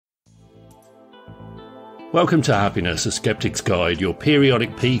Welcome to Happiness, a Sceptic's Guide, your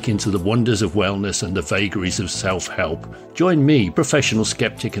periodic peek into the wonders of wellness and the vagaries of self-help. Join me, professional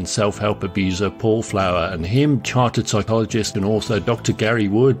skeptic and self-help abuser Paul Flower, and him, chartered psychologist and author Dr. Gary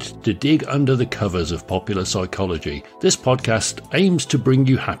Wood, to dig under the covers of popular psychology. This podcast aims to bring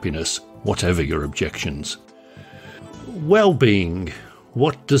you happiness, whatever your objections. Wellbeing.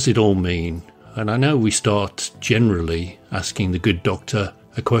 What does it all mean? And I know we start generally asking the good doctor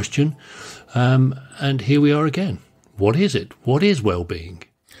a question. And here we are again. What is it? What is well-being?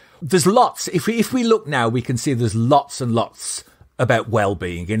 There's lots. If we look now, we can see there's lots and lots about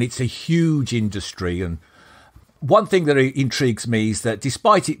well-being, and it's a huge industry. And one thing that intrigues me is that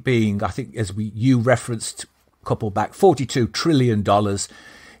despite it being, I think, as you referenced a couple back, $42 trillion,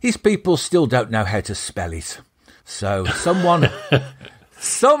 these people still don't know how to spell it. So someone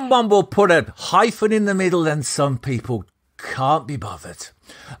will put a hyphen in the middle, and some people can't be bothered.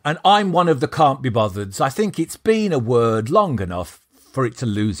 And I'm one of the can't be bothered. I think it's been a word long enough for it to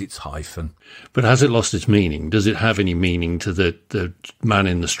lose its hyphen. But has it lost its meaning? Does it have any meaning to the man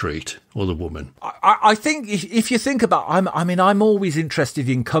in the street or the woman? I think if you think about, I'm always interested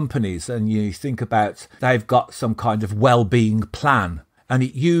in companies, and you think about they've got some kind of well-being plan. And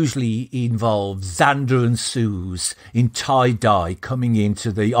it usually involves Xander and Suze in tie-dye coming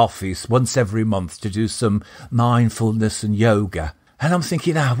into the office once every month to do some mindfulness and yoga. And I'm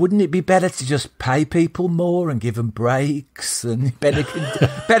thinking, wouldn't it be better to just pay people more and give them breaks and better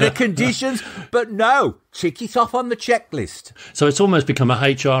conditions? But no, tick it off on the checklist. So it's almost become a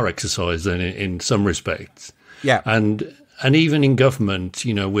HR exercise then in some respects. Yeah. And even in government,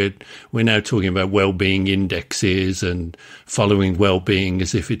 you know, we're now talking about well-being indexes and following well-being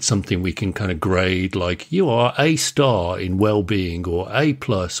as if it's something we can kind of grade, like you are A star in well-being or A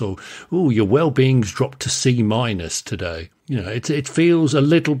plus, or your well-being's dropped to C minus today. You know, it feels a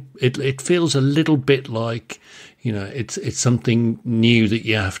little bit like, you know, it's something new that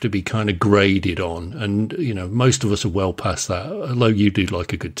you have to be kind of graded on, and you know, most of us are well past that. Although you do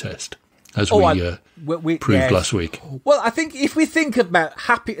like a good test, as we proved last week. Well, I think if we think about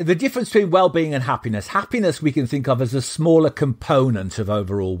the difference between well-being and happiness we can think of as a smaller component of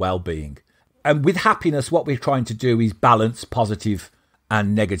overall well-being. And with happiness, what we're trying to do is balance positive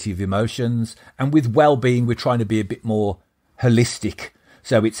and negative emotions. And with well-being, we're trying to be a bit more holistic.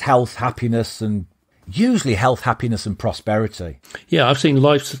 So it's health, happiness, and usually health, happiness and prosperity. Yeah, I've seen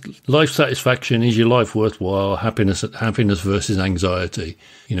life satisfaction. Is your life worthwhile? Happiness versus anxiety.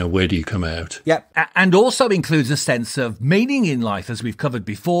 You know, where do you come out? Yeah, and also includes a sense of meaning in life, as we've covered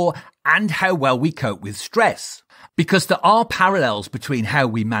before, and how well we cope with stress. Because there are parallels between how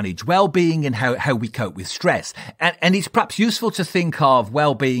we manage well-being and how we cope with stress. And it's perhaps useful to think of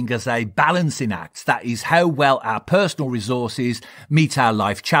well-being as a balancing act. That is how well our personal resources meet our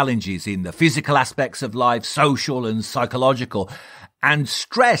life challenges in the physical aspects of life, social and psychological. And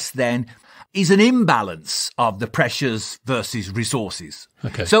stress then is an imbalance of the pressures versus resources.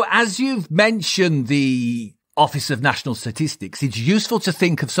 Okay. So as you've mentioned the Office of National Statistics, it's useful to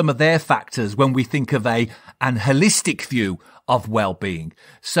think of some of their factors when we think of an holistic view of well-being.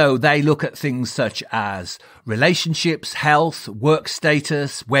 So they look at things such as relationships, health, work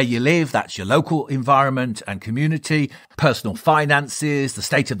status, where you live, that's your local environment and community, personal finances, the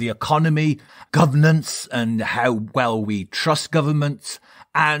state of the economy, governance and how well we trust governments,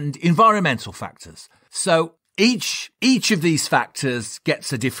 and environmental factors. So each of these factors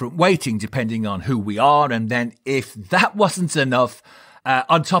gets a different weighting depending on who we are. And then if that wasn't enough,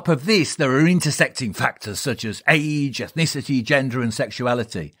 on top of this, there are intersecting factors such as age, ethnicity, gender and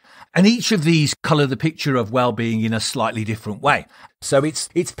sexuality. And each of these colour the picture of well-being in a slightly different way. So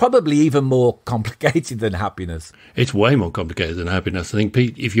it's probably even more complicated than happiness. It's way more complicated than happiness. I think,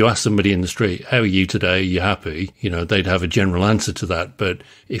 Pete, if you ask somebody in the street, how are you today? Are you happy? You know, they'd have a general answer to that. But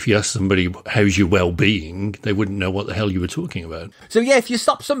if you ask somebody, how's your well-being? They wouldn't know what the hell you were talking about. So, yeah, if you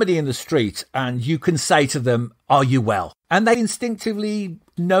stop somebody in the street and you can say to them, are you well? And they instinctively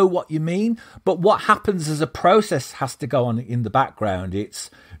know what you mean. But what happens as a process has to go on in the background.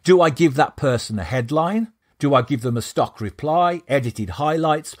 It's, do I give that person a headline? Do I give them a stock reply, edited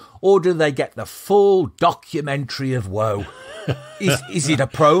highlights, or do they get the full documentary of woe? Is it a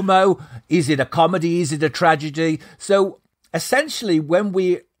promo? Is it a comedy? Is it a tragedy? So essentially, when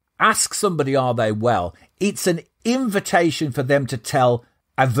we ask somebody, are they well, it's an invitation for them to tell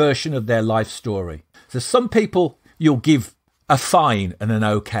a version of their life story. So some people you'll give a fine and an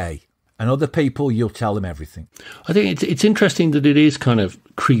okay. And other people, you'll tell them everything. I think it's interesting that it is kind of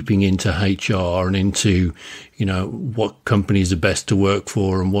creeping into HR and into, what companies are best to work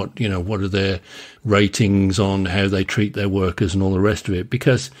for and what are their ratings on how they treat their workers and all the rest of it.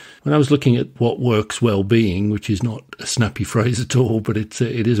 Because when I was looking at what works well-being, which is not a snappy phrase at all, but it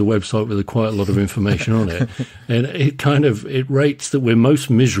is a website with quite a lot of information on it. And it rates that we're most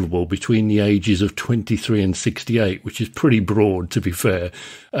miserable between the ages of 23 and 68, which is pretty broad, to be fair.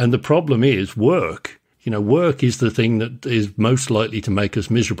 And the problem is work. Work is the thing that is most likely to make us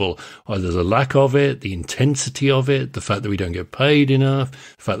miserable. Either the lack of it, the intensity of it, the fact that we don't get paid enough,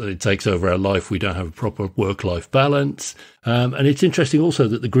 the fact that it takes over our life, we don't have a proper work-life balance. And it's interesting also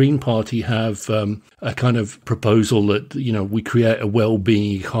that the Green Party have a kind of proposal that, we create a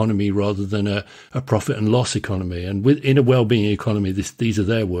well-being economy rather than a profit and loss economy. And in a well-being economy, these are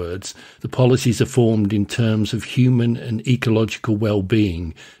their words, the policies are formed in terms of human and ecological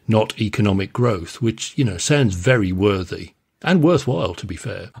well-being, not economic growth, which, sounds very worthy. And worthwhile, to be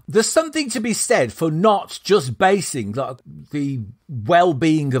fair. There's something to be said for not just basing the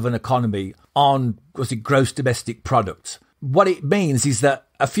well-being of an economy on, gross domestic product. What it means is that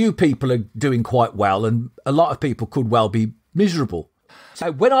a few people are doing quite well and a lot of people could well be miserable.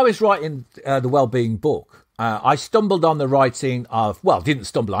 So when I was writing the Wellbeing book, I stumbled on the writing of, didn't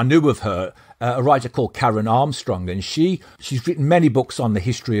stumble, I knew of her, a writer called Karen Armstrong, and she's written many books on the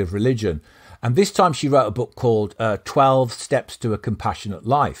history of religion. And this time she wrote a book called 12 Steps to a Compassionate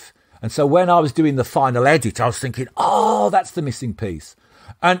Life. And so when I was doing the final edit, I was thinking, that's the missing piece.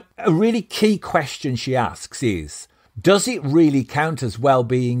 And a really key question she asks is, does it really count as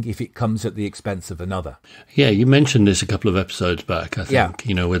well-being if it comes at the expense of another? Yeah, you mentioned this a couple of episodes back, I think,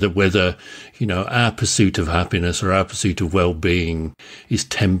 whether our pursuit of happiness or our pursuit of well-being is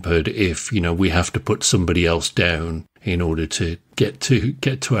tempered if, we have to put somebody else down in order to get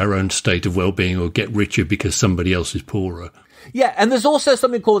to our own state of well-being or get richer because somebody else is poorer. Yeah, and there's also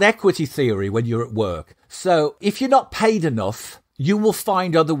something called equity theory when you're at work. So if you're not paid enough, you will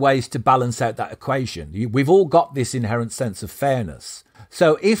find other ways to balance out that equation. We've all got this inherent sense of fairness.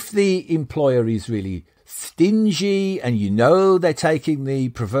 So if the employer is really stingy and they're taking the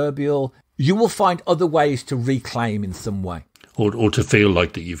proverbial, you will find other ways to reclaim in some way. Or to feel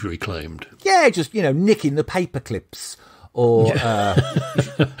like that you've reclaimed. Yeah, just, nicking the paper clips or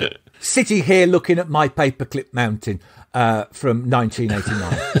sitting here looking at my paperclip mountain from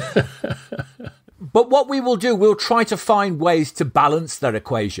 1989. But what we will do, we'll try to find ways to balance that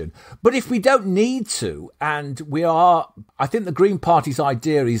equation. But if we don't need to, I think the Green Party's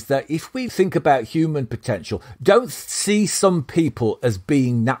idea is that if we think about human potential, don't see some people as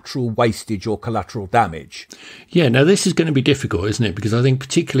being natural wastage or collateral damage. Yeah, now this is going to be difficult, isn't it? Because I think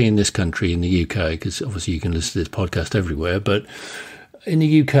particularly in this country, in the UK, because obviously you can listen to this podcast everywhere, but in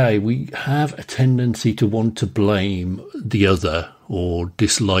the UK, we have a tendency to want to blame the other or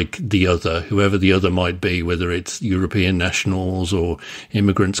dislike the other, whoever the other might be, whether it's European nationals or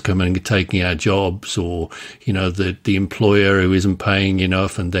immigrants coming and taking our jobs or, the employer who isn't paying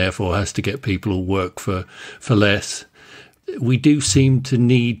enough and therefore has to get people who work for less. We do seem to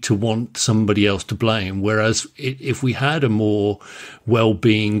need to want somebody else to blame, whereas if we had a more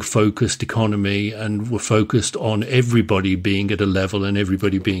well-being focused economy and were focused on everybody being at a level and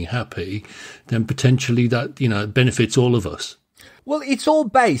everybody being happy, then potentially that, benefits all of us. Well, it's all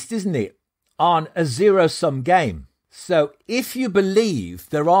based, isn't it, on a zero-sum game. So if you believe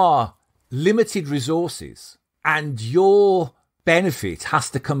there are limited resources and your benefit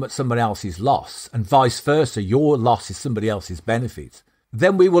has to come at somebody else's loss and vice versa, your loss is somebody else's benefit,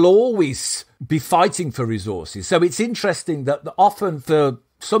 then we will always be fighting for resources. So it's interesting that often for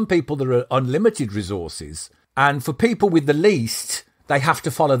some people there are unlimited resources, and for people with the least, they have to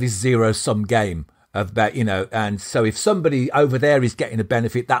follow this zero-sum game of that, and so if somebody over there is getting a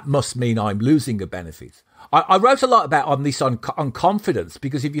benefit, that must mean I'm losing a benefit. I wrote a lot about on confidence,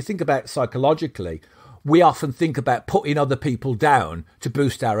 because if you think about it psychologically, we often think about putting other people down to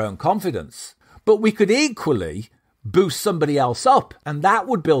boost our own confidence. But we could equally boost somebody else up, and that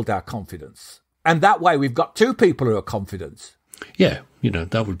would build our confidence. And that way we've got two people who are confident. Yeah,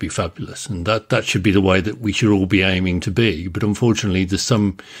 that would be fabulous. And that should be the way that we should all be aiming to be. But unfortunately, there's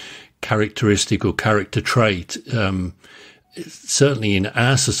some characteristic or character trait, certainly in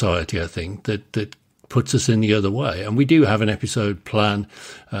our society, I think, that puts us in the other way. And we do have an episode planned,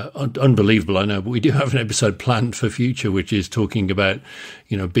 unbelievable, I know, but we do have an episode planned for future, which is talking about,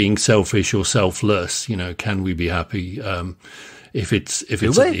 being selfish or selfless. Can we be happy if it's at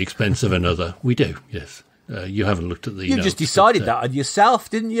the expense of another? We do, yes. You haven't looked at the... You just decided that on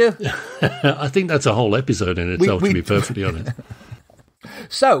yourself, didn't you? I think that's a whole episode in itself, to be perfectly honest.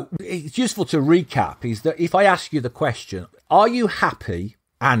 So it's useful to recap is that if I ask you the question, are you happy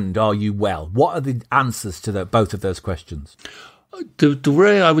and are you well? What are the answers to both of those questions? The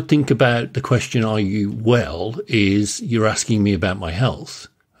way I would think about the question, are you well, is you're asking me about my health,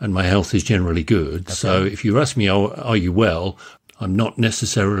 and my health is generally good. Okay. So if you ask me, are you well, I'm not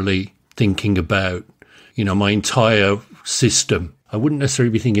necessarily thinking about, my entire system. I wouldn't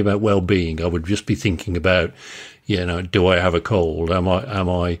necessarily be thinking about well-being. I would just be thinking about, do I have a cold? Am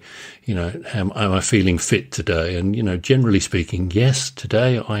I feeling fit today? And, generally speaking, yes,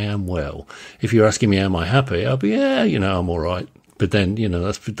 today I am well. If you're asking me, am I happy? I'll be, yeah, I'm all right. But then,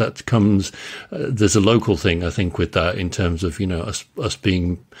 that comes, there's a local thing, I think, with that in terms of, us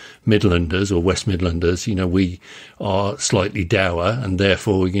being Midlanders or West Midlanders, we are slightly dour and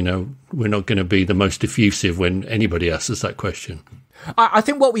therefore, we're not going to be the most effusive when anybody asks us that question. I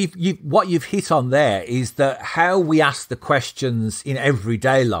think what you've hit on there is that how we ask the questions in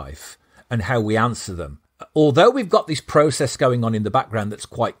everyday life and how we answer them. Although we've got this process going on in the background that's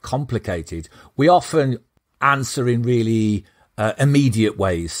quite complicated, we often answer in really immediate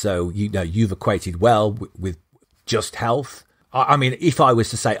ways. So, you've equated well with just health. I mean, if I was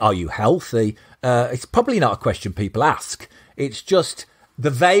to say, are you healthy? It's probably not a question people ask. It's just the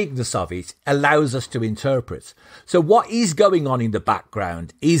vagueness of it allows us to interpret. So what is going on in the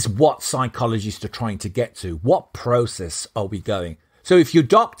background is what psychologists are trying to get to. What process are we going? So if your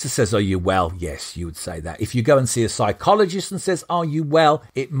doctor says, are you well? Yes, you would say that. If you go and see a psychologist and says, are you well?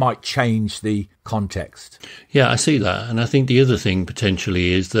 It might change the context. Yeah, I see that. And I think the other thing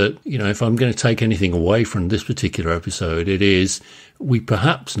potentially is that, if I'm going to take anything away from this particular episode, it is we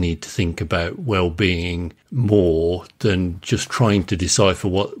perhaps need to think about well-being more than just trying to decipher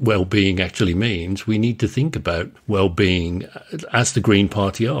what well-being actually means. We need to think about well-being as the Green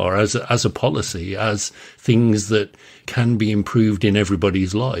Party are, as a policy, as things that can be improved in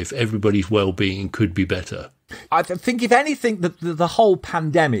everybody's life. Everybody's well-being could be better. I think, if anything, the whole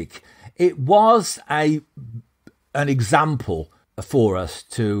pandemic, it was an example for us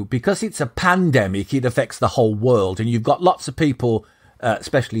because it's a pandemic, it affects the whole world. And you've got lots of people,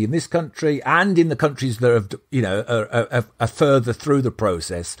 especially in this country and in the countries that are further through the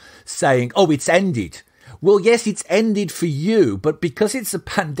process, saying, oh, it's ended. Well, yes, it's ended for you, but because it's a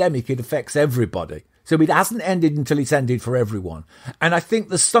pandemic, it affects everybody. So it hasn't ended until it's ended for everyone. And I think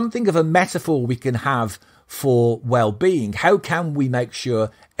there's something of a metaphor we can have for well-being. How can we make sure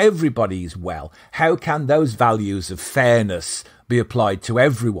everybody is well? How can those values of fairness be applied to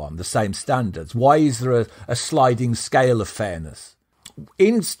everyone, the same standards? Why is there a sliding scale of fairness?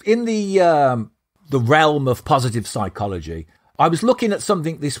 In the realm of positive psychology, I was looking at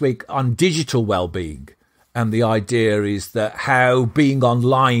something this week on digital well-being. And the idea is that how being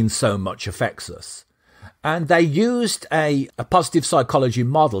online so much affects us. And they used a positive psychology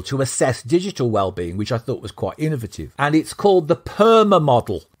model to assess digital well-being, which I thought was quite innovative. And it's called the PERMA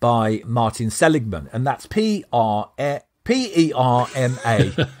model by Martin Seligman. And that's P-E-R-M-A.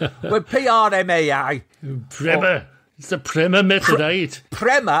 Well, P-R-M-A-I. PREMA. It's the PREMA method, ain't it?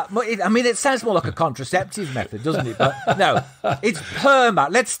 PREMA. I mean, it sounds more like a contraceptive method, doesn't it? But no, it's PERMA.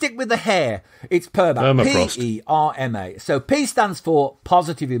 Let's stick with the hair. It's PERMA. Permafrost. P-E-R-M-A. So P stands for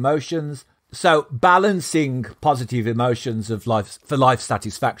positive emotions. So balancing positive emotions of life for life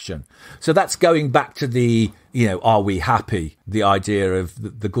satisfaction. So that's going back to the, are we happy? The idea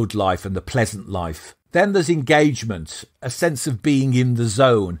of the good life and the pleasant life. Then there's engagement, a sense of being in the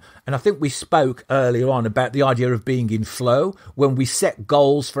zone. And I think we spoke earlier on about the idea of being in flow, when we set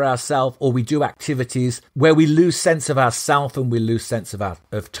goals for ourselves or we do activities where we lose sense of ourself and we lose sense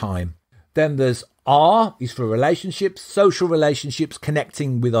of time. Then there's R is for relationships, social relationships,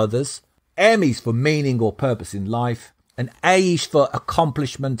 connecting with others. M is for meaning or purpose in life. And A is for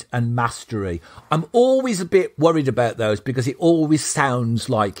accomplishment and mastery. I'm always a bit worried about those because it always sounds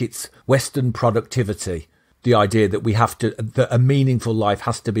like it's Western productivity. The idea that that a meaningful life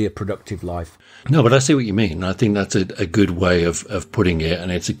has to be a productive life. No, but I see what you mean. I think that's a good way of putting it.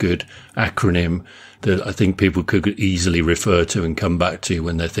 And it's a good acronym that I think people could easily refer to and come back to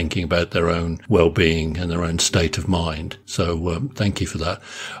when they're thinking about their own well-being and their own state of mind. So thank you for that.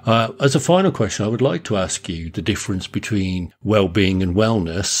 As a final question, I would like to ask you the difference between well-being and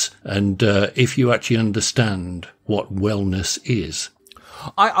wellness, and if you actually understand what wellness is.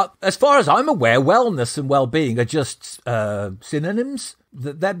 As far as I'm aware, wellness and well-being are just synonyms.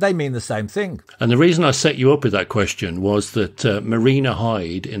 they mean the same thing. And the reason I set you up with that question was that Marina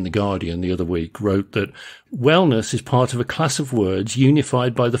Hyde in The Guardian the other week wrote that wellness is part of a class of words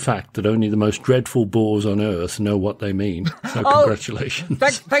unified by the fact that only the most dreadful bores on earth know what they mean. So congratulations.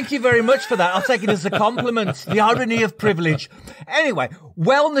 Thank you very much for that. I'll take it as a compliment. The irony of privilege. Anyway,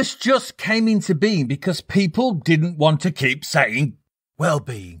 wellness just came into being because people didn't want to keep saying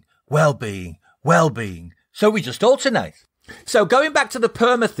well-being, well-being, well-being. So we just alternate. So going back to the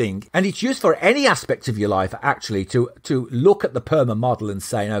PERMA thing, and it's used for any aspect of your life, actually, to look at the PERMA model and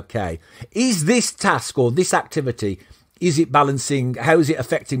saying, okay, is this task or this activity, is it balancing? How is it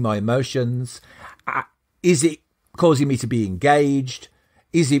affecting my emotions? Is it causing me to be engaged?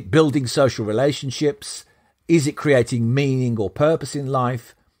 Is it building social relationships? Is it creating meaning or purpose in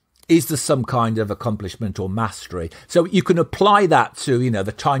life? Is there some kind of accomplishment or mastery? So you can apply that to,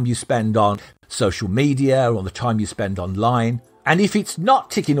 the time you spend on social media or the time you spend online. And if it's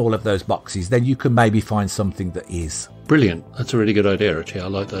not ticking all of those boxes, then you can maybe find something that is. Brilliant. That's a really good idea, actually. I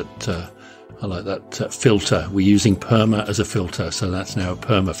like that filter. We're using PERMA as a filter, so that's now a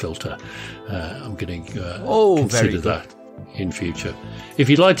PERMA filter. I'm going to consider that in future. If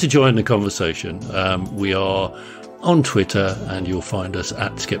you'd like to join the conversation, we are on Twitter, and you'll find us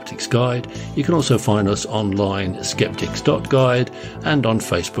at Sceptics Guide. You can also find us online, sceptics.guide, and on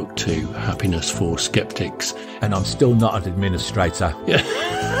Facebook too, Happiness for Sceptics. And I'm still not an administrator. Yeah.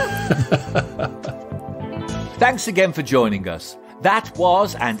 Thanks again for joining us. That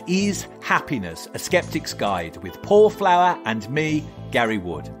was and is Happiness, a Sceptics Guide with Paul Flower and me, Gary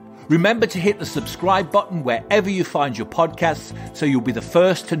Wood. Remember to hit the subscribe button wherever you find your podcasts so you'll be the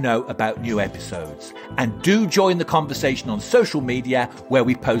first to know about new episodes. And do join the conversation on social media where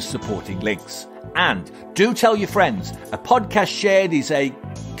we post supporting links. And do tell your friends, a podcast shared is a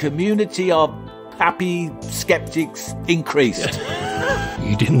community of happy skeptics increased.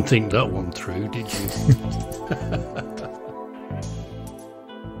 You didn't think that one through, did you?